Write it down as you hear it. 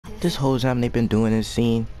This whole time they've been doing this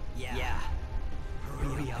scene. Yeah.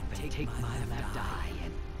 Hurry up and take my left eye.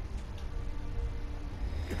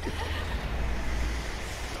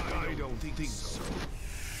 I don't think so.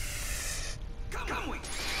 Come with.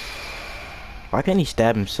 Why can't he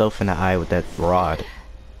stab himself in the eye with that rod?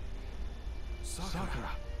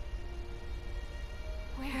 Sakura.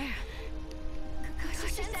 Where?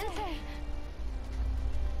 Kakashi-sensei!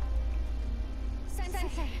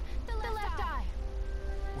 Sensei, the left eye!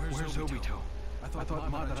 Where's Obito? I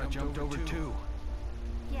thought Madara jumped over too.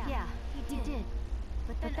 Yeah, he did.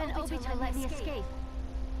 But then Obito let me escape.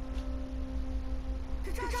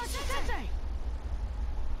 Kakashi-sensei!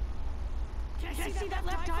 Can I see that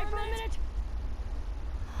left eye for a minute?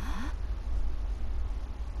 Huh?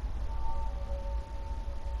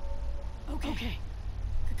 Okay.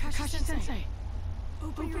 Kakashi-sensei,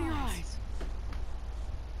 open your eyes.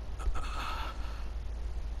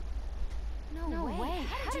 No way.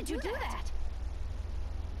 How did you do that?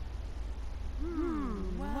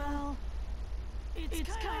 Well,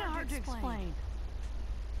 it's kind of hard to explain.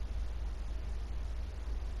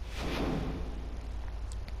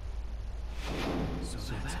 So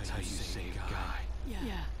that's how you save Guy.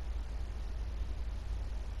 Yeah.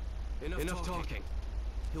 Enough talking.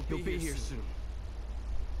 He'll be here soon.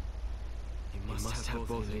 He must have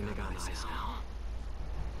both Rinnegan eyes now.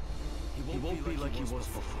 He won't be like he was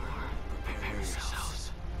before. Prepare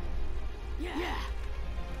yourselves. Yeah.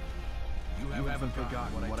 You haven't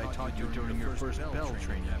forgotten what I taught you during your first bell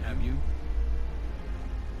training, have you?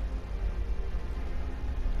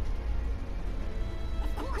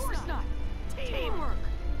 Of course not. Teamwork.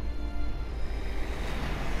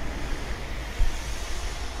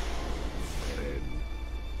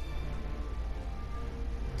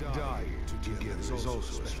 Dying together is also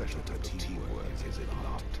a special type of teamwork, is it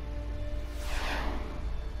not?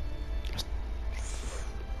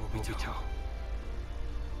 Obito.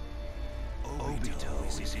 Obito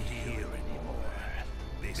isn't here anymore.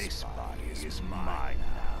 This body is mine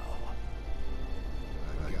now.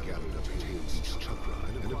 I gathered up each chakra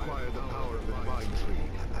and acquired the power of the divine tree.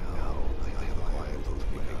 Now I have acquired those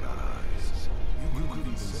Rinnegan eyes. You could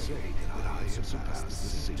even say that I have surpassed the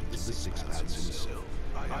sage of the six paths himself.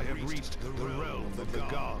 I have reached the realm of the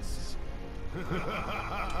gods.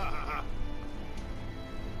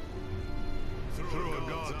 Through a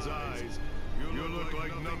god's eyes, you look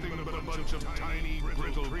like nothing but a bunch of tiny,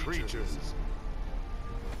 brittle creatures.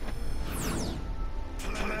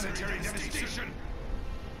 Planetary devastation!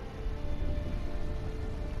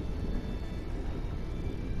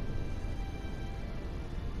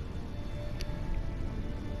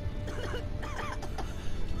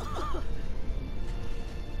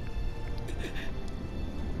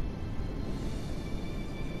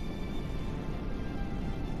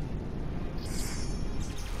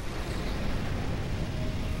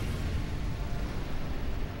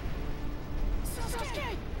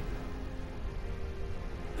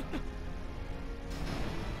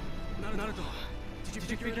 Naruto, did you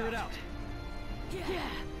figure it out? Yeah.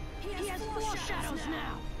 He has four shadows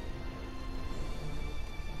now.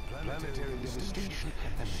 Planetary devastation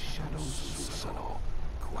and the shadows of Susanoo.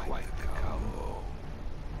 Quite the combo.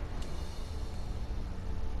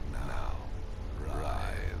 Now,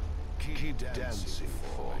 Rive, keep dancing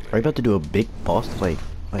for me. Are we about to do a big boss like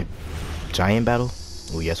giant battle?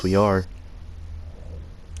 Oh yes we are.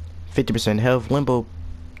 50% health, limbo,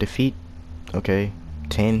 defeat. Okay,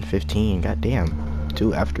 10, 15. Goddamn,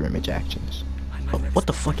 2 after image actions. Oh, what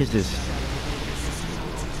the fuck is this?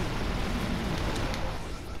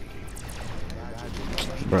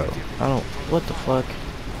 Bro, I don't. What the fuck?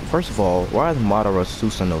 First of all, why is Madara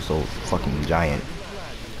Susanoo so fucking giant?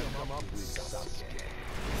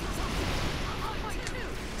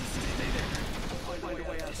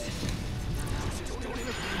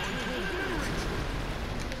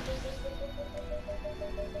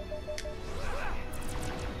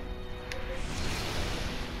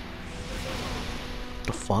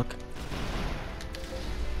 The fuck?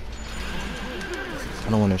 I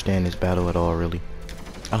don't understand this battle at all, really.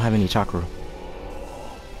 I don't have any chakra.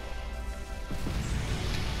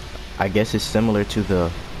 I guess it's similar to the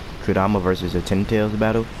Kurama versus the Ten Tails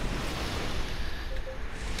battle.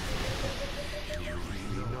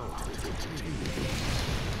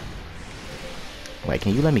 Like,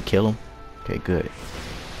 can you let me kill him? Okay, good.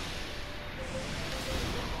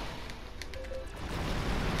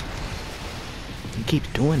 He keeps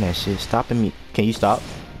doing that shit, stopping me. Can you stop?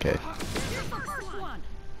 Okay.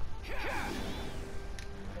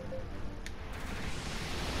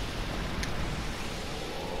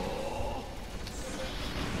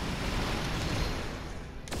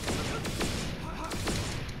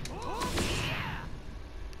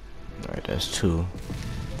 That's 2.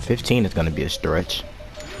 15 is gonna be a stretch.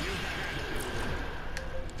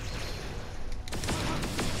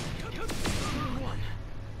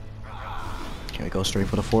 Can we go straight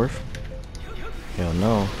for the 4th? Hell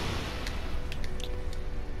no.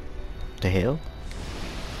 The hell?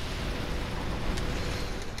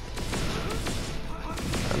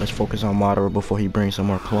 Alright, let's focus on Madara before he brings some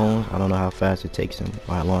more clones. I don't know how fast it takes him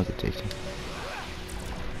or how long it takes him.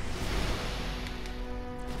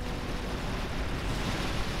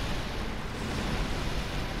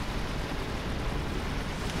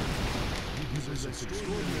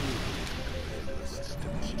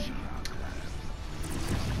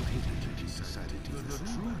 The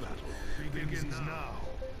true battle begins now.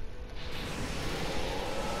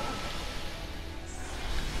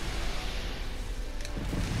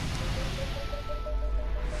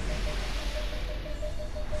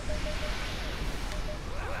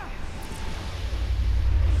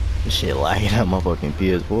 This shit lagging on my fucking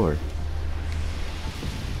PS4.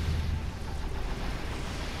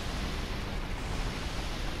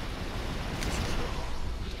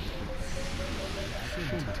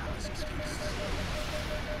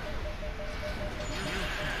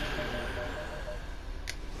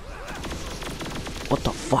 What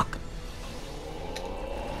the fuck?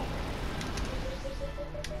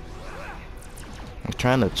 I'm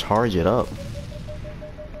trying to charge it up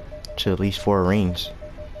to at least 4 rings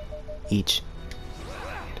each.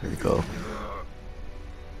 There we go.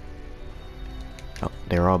 Oh,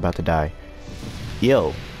 they're all about to die.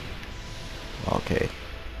 Yo. Okay.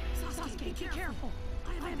 Sauske, be careful.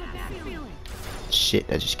 I have a bad feeling. Shit,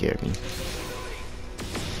 that just scared me.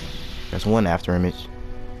 There's one after image.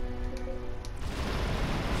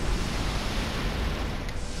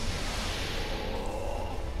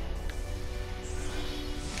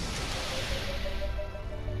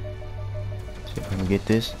 See if I can get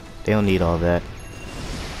this. They don't need all that.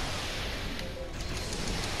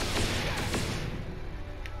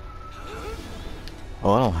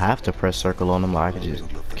 Oh, I don't have to press circle on them. I can just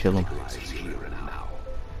kill them.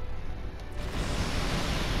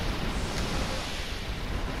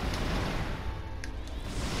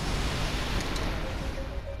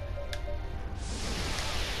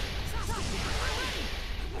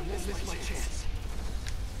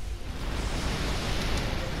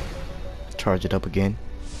 Charge it up again.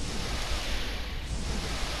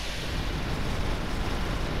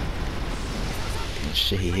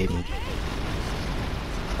 Shit, he hit me.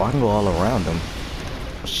 Oh, I can go all around him.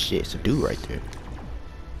 Oh, shit, it's a dude right there.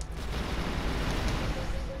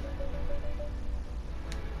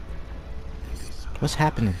 What's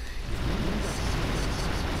happening?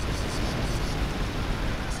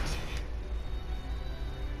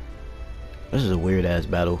 This is a weird ass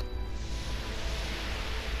battle.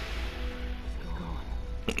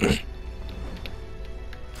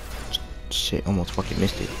 Shit, almost fucking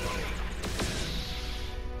missed it.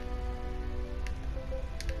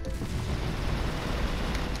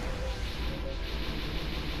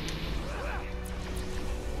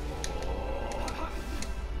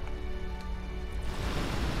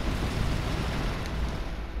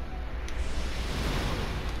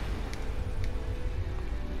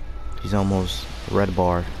 He's almost red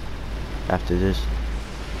bar after this.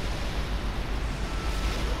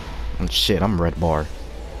 Oh, shit, I'm red bar.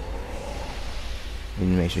 You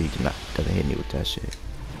need to make sure he doesn't hit me with that shit.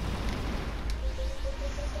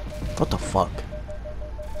 What the fuck?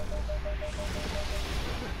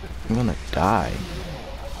 I'm gonna die.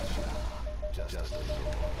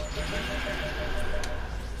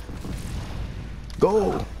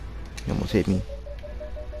 Go! He almost hit me.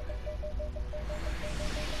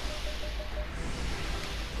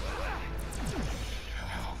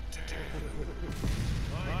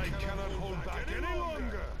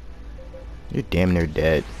 You're damn near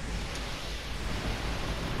dead.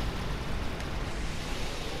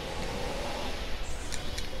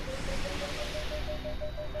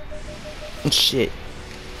 Shit.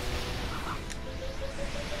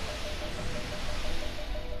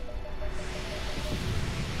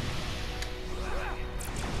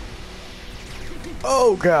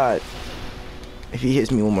 Oh god. If he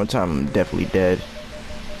hits me one more time, I'm definitely dead.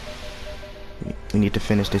 We need to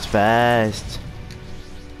finish this fast.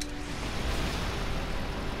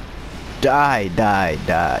 Die, die,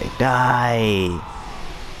 die, die.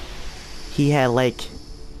 He had like...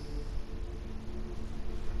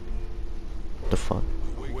 the fuck?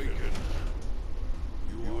 Awaken.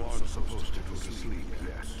 You are supposed to go to sleep,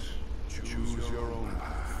 yes. Choose your own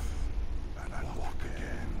path and walk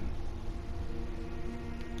again.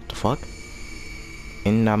 The fuck?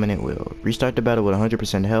 Indominant will. Restart the battle with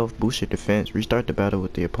 100% health. Boost your defense. Restart the battle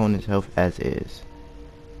with the opponent's health as is.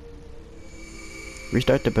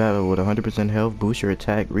 Restart the battle with 100% health. Boost your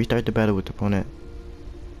attack. Restart the battle with the opponent.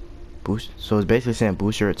 Boost. So it's basically saying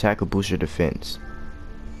boost your attack or boost your defense.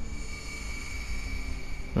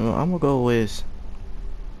 Well, I'm gonna go with,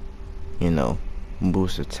 you know,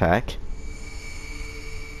 boost attack.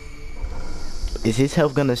 Is his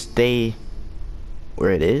health gonna stay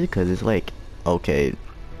where it is? Cause it's like, okay,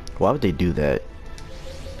 why would they do that?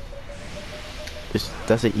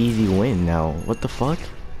 That's an easy win now. What the fuck?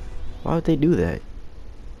 Why would they do that?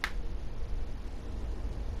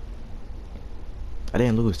 I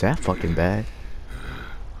didn't lose that fucking bad.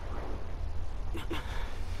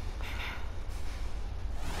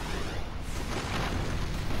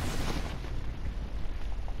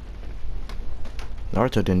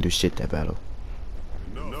 Naruto didn't do shit that battle.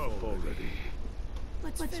 Enough already.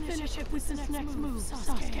 Let's finish it with this next move,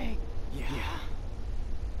 Sauske. Yeah.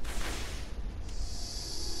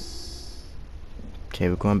 Okay,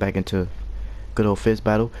 we're going back into good old fist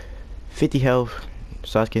battle. 50 health,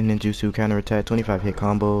 Sauske ninjutsu counterattack, 25 hit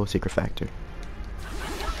combo, secret factor.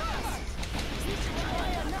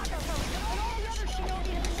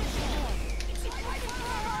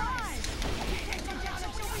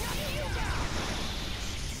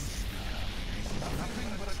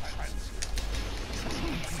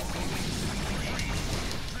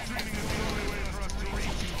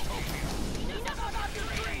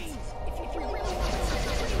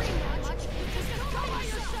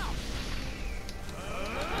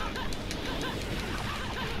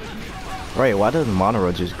 Right, why doesn't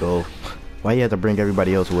Madara just go? Why you have to bring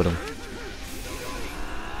everybody else with him?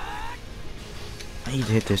 I need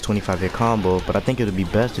to hit this 25 hit combo, but I think it would be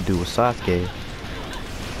best to do with Sauske.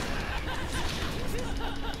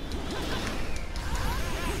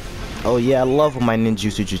 Oh yeah, I love when my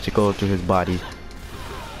ninjutsu just to go through his body.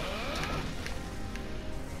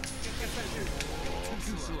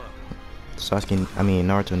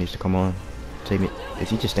 Naruto needs to come on. Take me. Is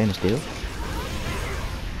he just standing still?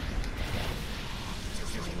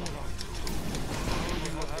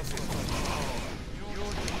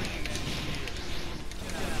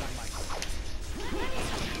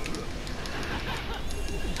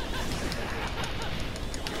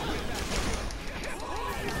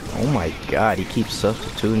 Oh my god, he keeps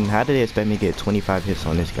substituting. How did they expect me to get 25 hits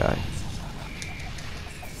on this guy?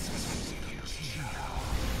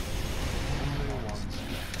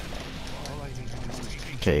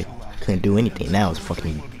 Okay, couldn't do anything now. It's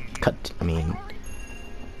fucking cut.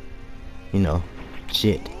 You know,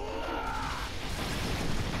 shit.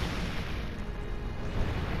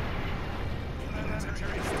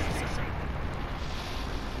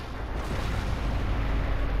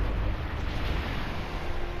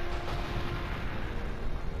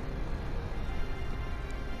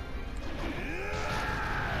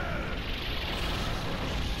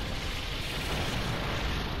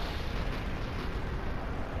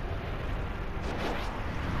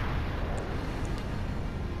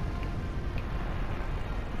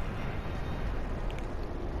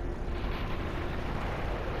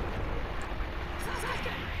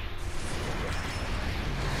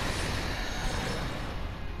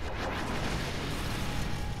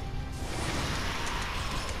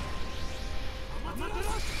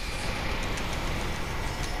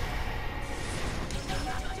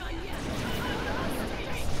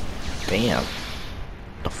 Damn.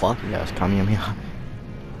 The fuck? Yeah, it's Kamehameha.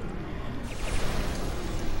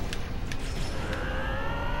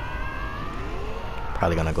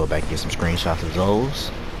 Probably gonna go back and get some screenshots of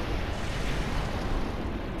those.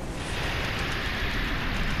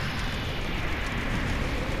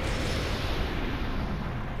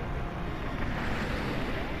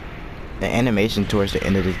 The animation towards the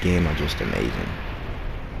end of this game are just amazing.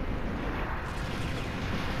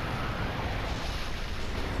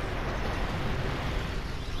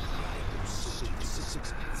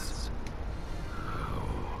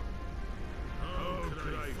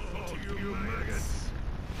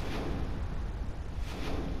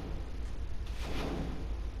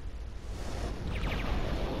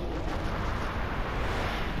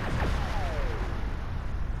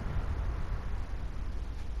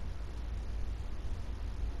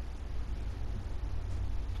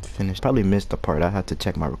 Finished. Probably missed the part. I had to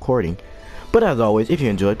check my recording. But as always, if you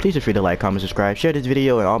enjoyed, please feel free to like, comment, subscribe, share this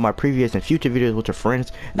video and all my previous and future videos with your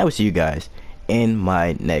friends. And I will see you guys in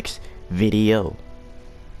my next video.